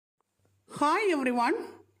Hi everyone,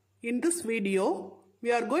 in this video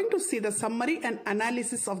we are going to see the summary and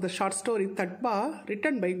analysis of the short story Tadpa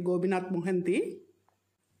written by Gopinath Mohanty.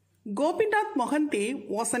 Gopinath Mohanty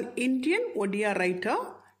was an Indian Odia writer.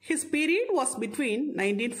 His period was between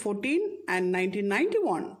 1914 and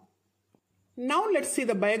 1991. Now let's see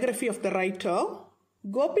the biography of the writer.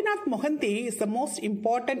 Gopinath Mohanty is the most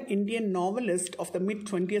important Indian novelist of the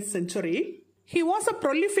mid-20th century. He was a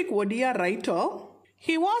prolific Odia writer.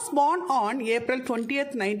 He was born on April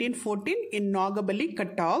 20th, 1914 in Nagabali,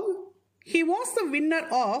 Cuttack. He was the winner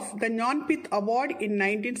of the Jnanpith Award in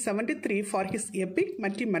 1973 for his epic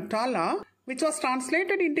Matti Matala, which was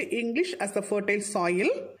translated into English as The Fertile Soil,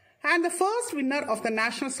 and the first winner of the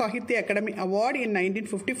National Sahitya Academy Award in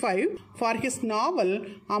 1955 for his novel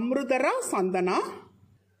Amrudara Sandana.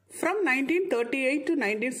 From 1938 to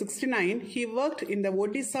 1969, he worked in the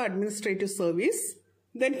Odisha Administrative Service.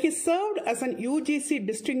 Then he served as an UGC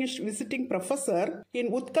Distinguished Visiting Professor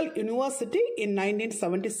in Utkal University in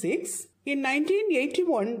 1976. In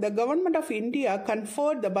 1981, the Government of India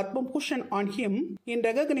conferred the Padma Bhushan on him in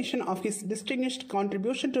recognition of his distinguished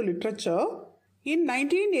contribution to literature. In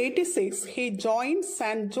 1986, he joined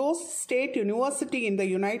St. Joe's State University in the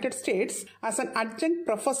United States as an adjunct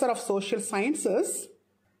professor of social sciences.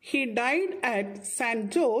 He died at San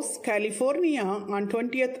Jose, California on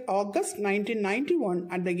 20th August 1991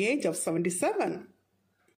 at the age of 77.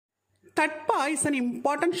 Tadpa is an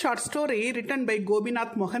important short story written by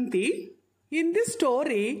Gopinath Mohanty. In this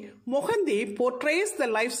story, Mohanty portrays the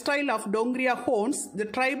lifestyle of Dongriya Hons, the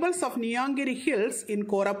tribals of Niyangiri Hills in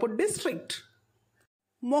Koraput district.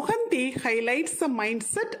 Mohanty highlights the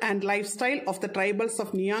mindset and lifestyle of the tribals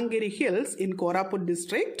of Niyangiri Hills in Koraput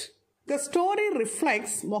district. The story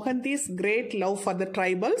reflects Mohanty's great love for the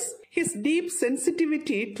tribals, his deep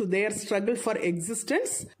sensitivity to their struggle for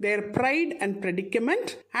existence, their pride and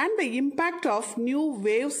predicament, and the impact of new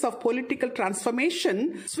waves of political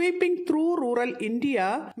transformation sweeping through rural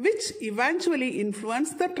India, which eventually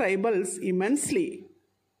influenced the tribals immensely.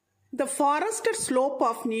 The forested slope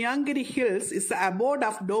of Niyangiri Hills is the abode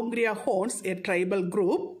of Dongriya Hons, a tribal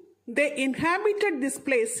group. They inhabited this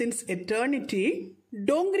place since eternity.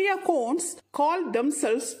 Dongriya Hons call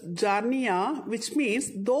themselves Jarniya, which means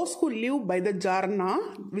those who live by the Jarna,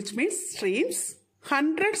 which means streams.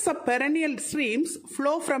 Hundreds of perennial streams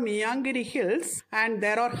flow from Niyangiri Hills, and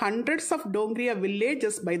there are hundreds of Dongriya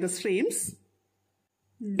villages by the streams.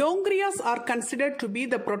 Dongriyas are considered to be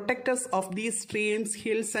the protectors of these streams,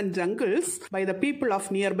 hills and jungles by the people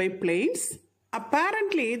of nearby plains.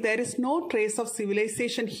 Apparently, there is no trace of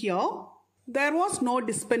civilization here. There was no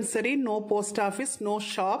dispensary, no post office, no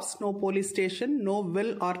shops, no police station, no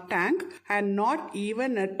well or tank, and not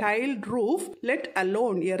even a tiled roof, let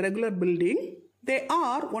alone a regular building. They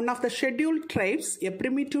are one of the scheduled tribes, a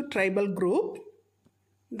primitive tribal group.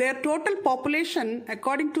 Their total population,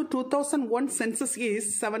 according to 2001 census,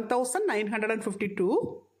 is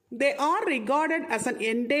 7,952. They are regarded as an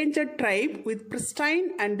endangered tribe with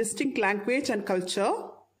pristine and distinct language and culture.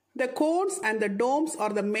 The cones and the domes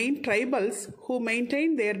are the main tribals who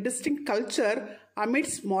maintain their distinct culture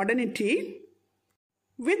amidst modernity.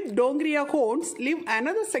 With Dongriya Hons live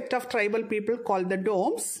another sect of tribal people called the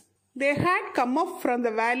Domes. They had come up from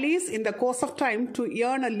the valleys in the course of time to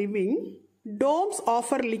earn a living. Domes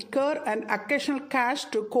offer liquor and occasional cash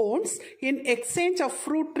to Cones in exchange of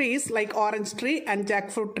fruit trees like orange tree and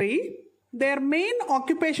jackfruit tree. Their main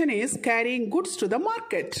occupation is carrying goods to the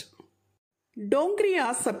market.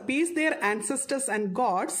 Dongriyas appease their ancestors and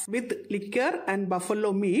gods with liquor and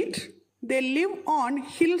buffalo meat. They live on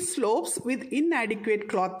hill slopes with inadequate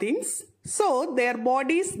clothings, so their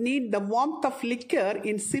bodies need the warmth of liquor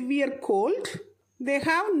in severe cold. They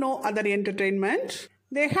have no other entertainment.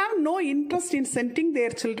 They have no interest in sending their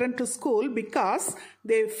children to school because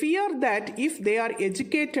they fear that if they are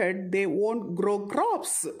educated, they won't grow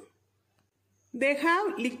crops. They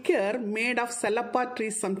have liquor made of salapa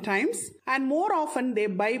trees sometimes, and more often they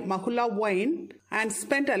buy mahula wine and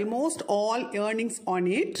spend almost all earnings on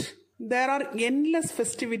it. There are endless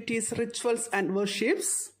festivities, rituals and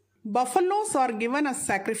worships. Buffaloes are given as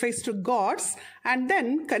sacrifice to gods and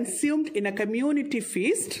then consumed in a community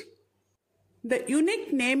feast. The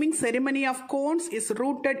unique naming ceremony of Cones is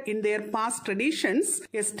rooted in their past traditions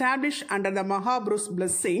established under the Mahabru's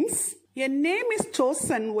blessings. A name is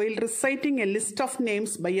chosen while reciting a list of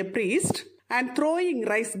names by a priest and throwing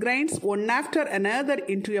rice grains one after another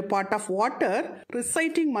into a pot of water,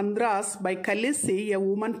 reciting mantras by Kalisi, a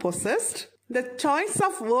woman possessed. The choice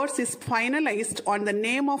of words is finalized on the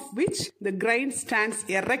name of which the grain stands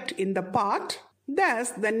erect in the pot.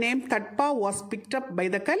 Thus, the name Tadpa was picked up by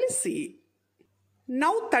the Kalisi.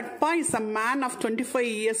 Now Tadpa is a man of 25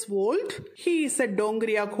 years old. He is a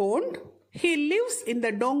Dongriya Khond. He lives in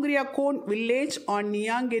the Dongriya Khond village on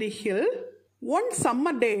Niyangiri Hill. One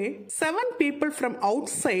summer day, 7 people from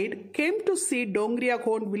outside came to see Dongriya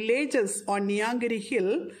Khond villages on Niyangiri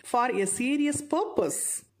Hill for a serious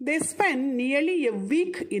purpose. They spent nearly a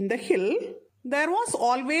week in the hill. There was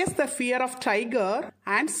always the fear of tiger,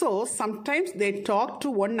 and so sometimes they talked to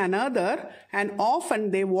one another and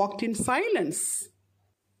often they walked in silence.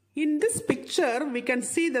 In this picture, we can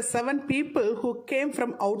see the 7 people who came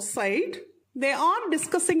from outside. They are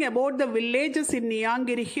discussing about the villages in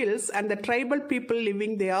Niyangiri Hills and the tribal people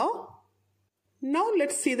living there. Now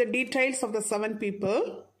let's see the details of the 7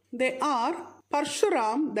 people. They are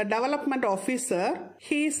Parshuram, the development officer.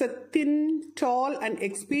 He is a thin, tall and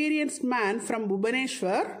experienced man from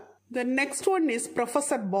Bhubaneswar. The next one is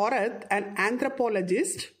Professor Bharat, an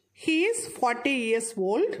anthropologist. He is 40 years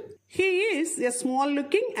old. He is a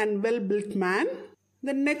small-looking and well-built man.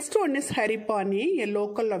 The next one is Haripani, a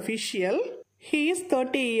local official. He is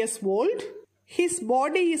 30 years old. His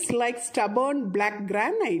body is like stubborn black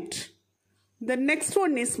granite. The next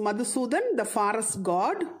one is Madhusudan, the forest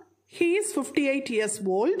god. He is 58 years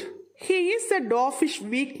old. He is a dwarfish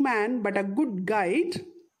weak man but a good guide.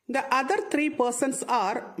 The other 3 persons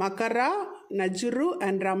are Makara, Najuru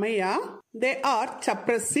and Ramaya. They are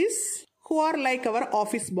chaprasis who are like our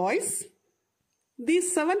office boys.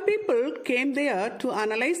 These 7 people came there to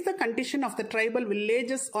analyze the condition of the tribal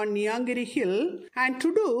villages on Niyangiri Hill and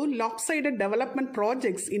to do lopsided development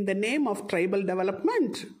projects in the name of tribal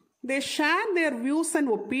development. They shared their views and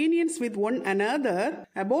opinions with one another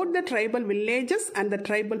about the tribal villages and the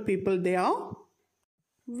tribal people there.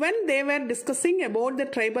 When they were discussing about the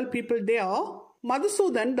tribal people there,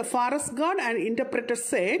 Madhusudan, the forest god and interpreter,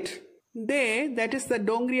 said, "They, that is the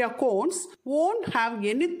Dongriya Khonds, won't have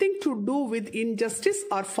anything to do with injustice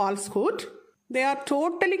or falsehood. They are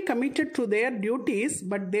totally committed to their duties,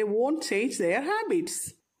 but they won't change their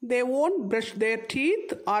habits. They won't brush their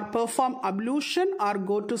teeth or perform ablution or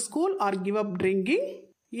go to school or give up drinking.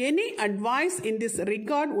 Any advice in this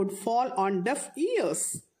regard would fall on deaf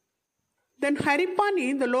ears." Then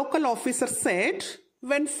Haripani, the local officer, said,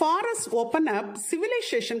 "When forests open up,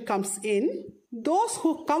 civilization comes in. Those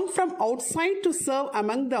who come from outside to serve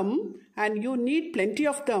among them, and you need plenty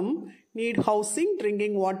of them, need housing,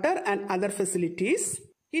 drinking water and other facilities.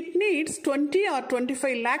 It needs 20 or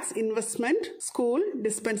 25 lakhs investment, school,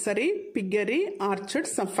 dispensary, piggery,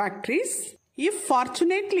 orchards, some factories. If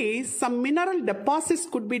fortunately some mineral deposits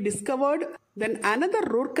could be discovered, then another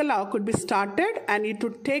Roorkela could be started and it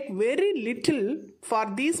would take very little for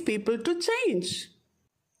these people to change."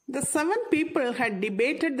 The 7 people had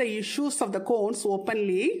debated the issues of the Khonds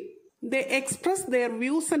openly. They expressed their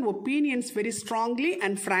views and opinions very strongly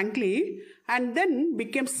and frankly, and then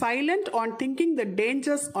became silent on thinking the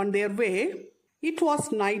dangers on their way. It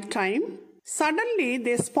was night time. Suddenly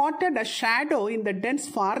they spotted a shadow in the dense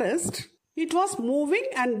forest. It was moving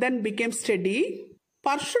and then became steady.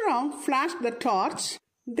 Parshuram flashed the torch.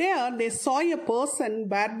 There they saw a person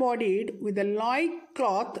bare-bodied with a loin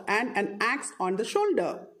cloth and an axe on the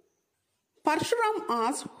shoulder. Parshuram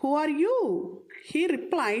asked, "Who are you?" He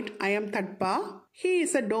replied, "I am Tadpa." He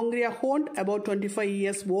is a Dongriya Khond about 25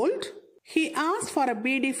 years old. He asked for a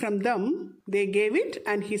beedi from them. They gave it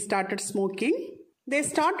and he started smoking. They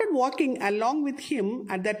started walking along with him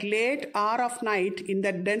at that late hour of night in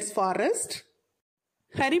that dense forest.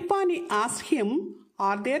 Haripani asked him,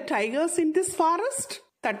 "Are there tigers in this forest?"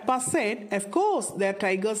 Tadpa said, "Of course there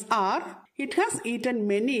tigers are. It has eaten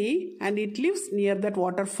many and it lives near that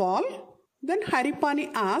waterfall." Then Haripani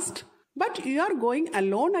asked, "But you are going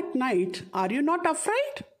alone at night. Are you not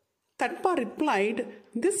afraid?" Tadpa replied,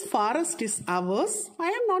 "This forest is ours. I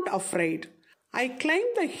am not afraid. I climb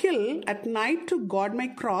the hill at night to guard my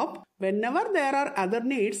crop. Whenever there are other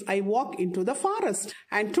needs, I walk into the forest.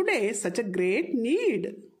 And today, such a great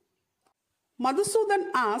need." Madhusudan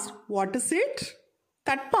asked, "What is it?"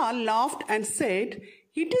 Tadpa laughed and said,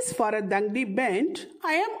 "It is for a Dangdi bent.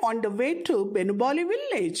 I am on the way to Benubali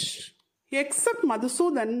village." Except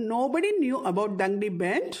Madhusudan, nobody knew about Dangdi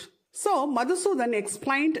bent. So Madhusudan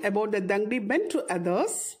explained about the Dangdi bent to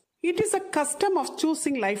others. It is a custom of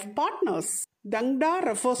choosing life partners. Dangda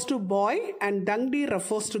refers to boy and Dangdi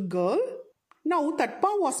refers to girl. Now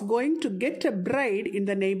Tadpa was going to get a bride in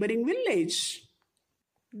the neighboring village.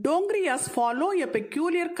 Dongriyas follow a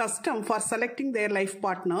peculiar custom for selecting their life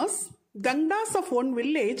partners. Dangdas of one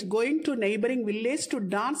village going to neighboring village to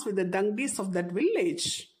dance with the Dangdis of that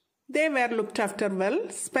village. They were looked after well,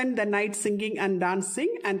 spent the night singing and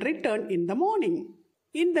dancing and returned in the morning.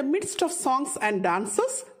 In the midst of songs and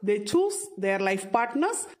dances, they choose their life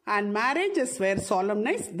partners and marriages were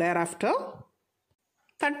solemnized thereafter.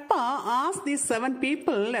 Tadpa asked these 7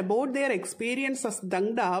 people about their experience as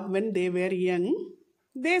Dangda when they were young.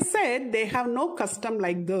 They said they have no custom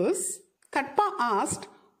like this. Tadpa asked,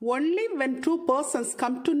 only when 2 persons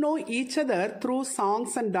come to know each other through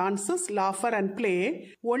songs and dances, laughter and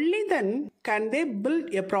play, only then can they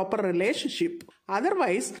build a proper relationship.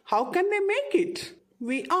 Otherwise, how can they make it?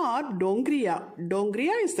 We are Dongriya.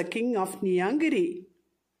 Dongriya is the king of Niyangiri.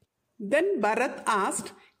 Then Bharat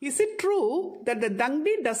asked, is it true that the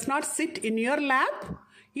Dangdi does not sit in your lap?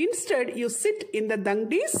 Instead, you sit in the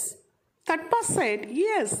Dangdi's? Tadpa said,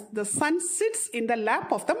 yes, the son sits in the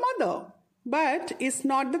lap of the mother. But is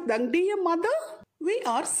not the Dangdi a mother? We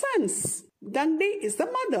are sons. Dangdi is the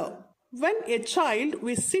mother. When a child,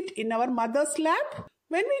 we sit in our mother's lap.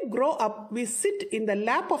 When we grow up, we sit in the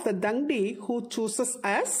lap of the Dangdi who chooses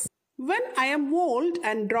us. When I am old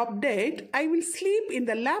and drop dead, I will sleep in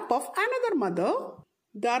the lap of another mother.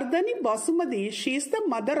 Dardani Basumati, she is the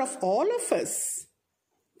mother of all of us.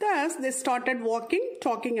 Thus, they started walking,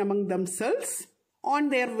 talking among themselves. On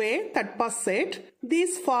their way, Tadpa said,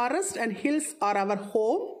 these forests and hills are our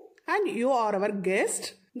home and you are our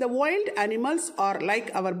guest. The wild animals are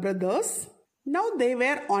like our brothers. Now they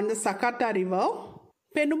were on the Sakata river.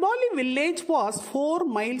 Penubali village was 4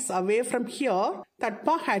 miles away from here.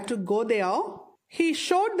 Tadpa had to go there. He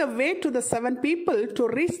showed the way to the 7 people to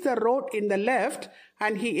reach the road in the left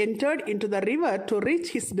and he entered into the river to reach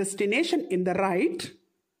his destination in the right.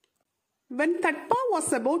 When Tadpa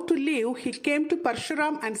was about to leave, he came to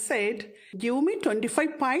Parshuram and said, give me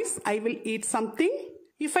 25 pies, I will eat something.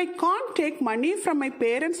 If I can't take money from my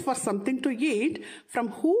parents for something to eat, from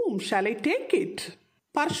whom shall I take it?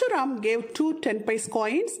 Parshuram gave 2 10 pice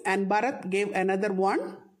coins and Bharat gave another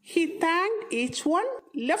one. He thanked each one,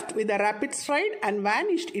 left with a rapid stride and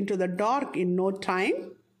vanished into the dark in no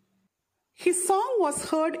time. His song was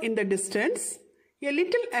heard in the distance. A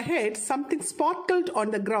little ahead, something sparkled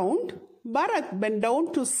on the ground. Bharat bent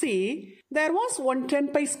down to see. There was 1 10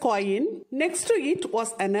 pice coin. Next to it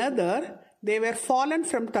was another. They were fallen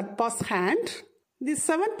from Tadpa's hand. The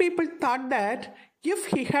 7 people thought that if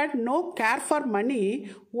he had no care for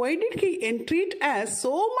money, why did he entreat us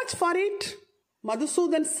so much for it?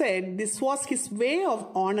 Madhusudan said this was his way of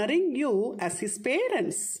honoring you as his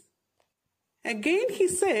parents. Again he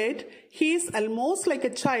said, he is almost like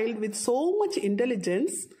a child with so much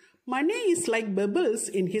intelligence. Money is like bubbles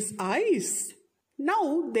in his eyes.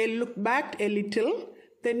 Now they looked back a little.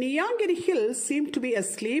 The Niyangiri hills seemed to be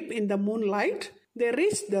asleep in the moonlight. They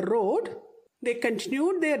reached the road. They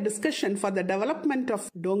continued their discussion for the development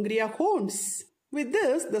of Dongriya homes. With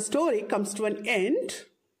this, the story comes to an end.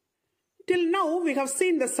 Till now, we have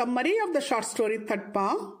seen the summary of the short story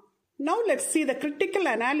Tadpa. Now let's see the critical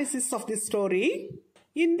analysis of this story.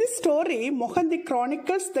 In this story, Mohanty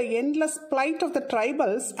chronicles the endless plight of the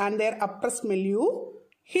tribals and their oppressed milieu.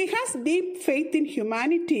 He has deep faith in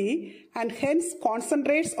humanity and hence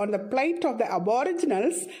concentrates on the plight of the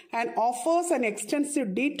aboriginals and offers an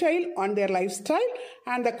extensive detail on their lifestyle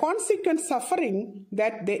and the consequent suffering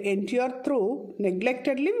that they endure through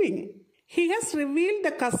neglected living. He has revealed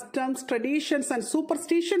the customs, traditions and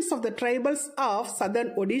superstitions of the tribals of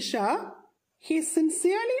southern Odisha. He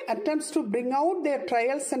sincerely attempts to bring out their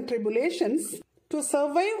trials and tribulations to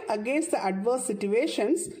survive against the adverse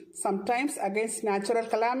situations, sometimes against natural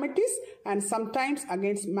calamities and sometimes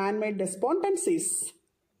against man-made despondencies.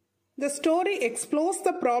 The story explores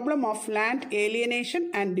the problem of land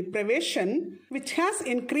alienation and deprivation, which has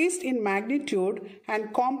increased in magnitude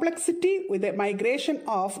and complexity with the migration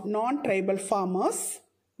of non-tribal farmers.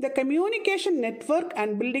 The communication network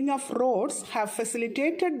and building of roads have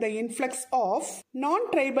facilitated the influx of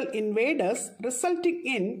non-tribal invaders, resulting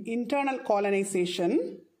in internal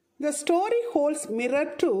colonization. The story holds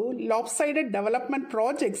mirror to lopsided development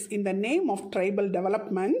projects in the name of tribal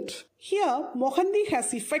development. Here, Mohanty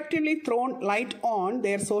has effectively thrown light on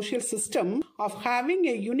their social system of having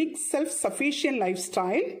a unique self-sufficient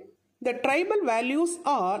lifestyle. The tribal values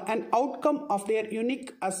are an outcome of their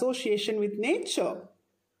unique association with nature.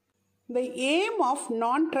 The aim of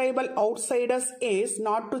non-tribal outsiders is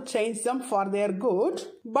not to change them for their good,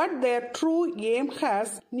 but their true aim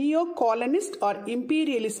has neo-colonist or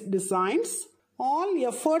imperialist designs. All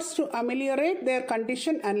efforts to ameliorate their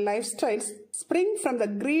condition and lifestyles spring from the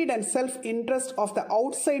greed and self-interest of the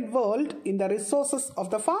outside world in the resources of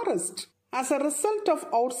the forest. As a result of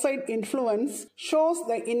outside influence shows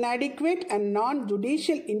the inadequate and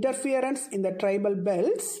non-judicial interference in the tribal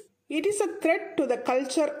belts. It is a threat to the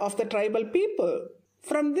culture of the tribal people.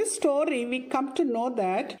 From this story, we come to know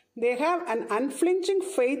that they have an unflinching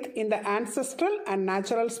faith in the ancestral and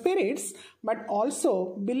natural spirits, but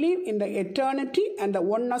also believe in the eternity and the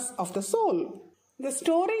oneness of the soul. The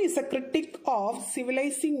story is a critique of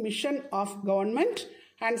civilizing mission of government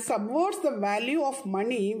and subverts the value of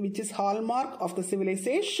money, which is hallmark of the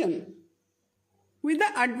civilization. With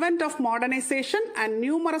the advent of modernization and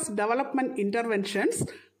numerous development interventions,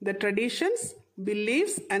 the traditions,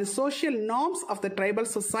 beliefs and social norms of the tribal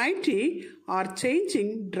society are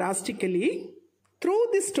changing drastically. Through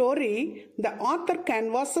this story, the author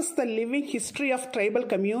canvasses the living history of tribal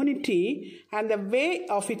community and the way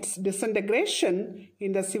of its disintegration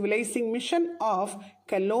in the civilizing mission of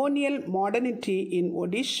colonial modernity in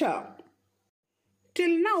Odisha.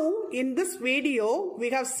 Till now, in this video,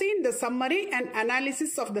 we have seen the summary and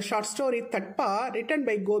analysis of the short story Tadpa written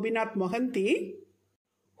by Gopinath Mohanty.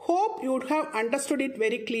 Hope you would have understood it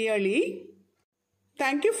very clearly.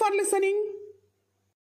 Thank you for listening.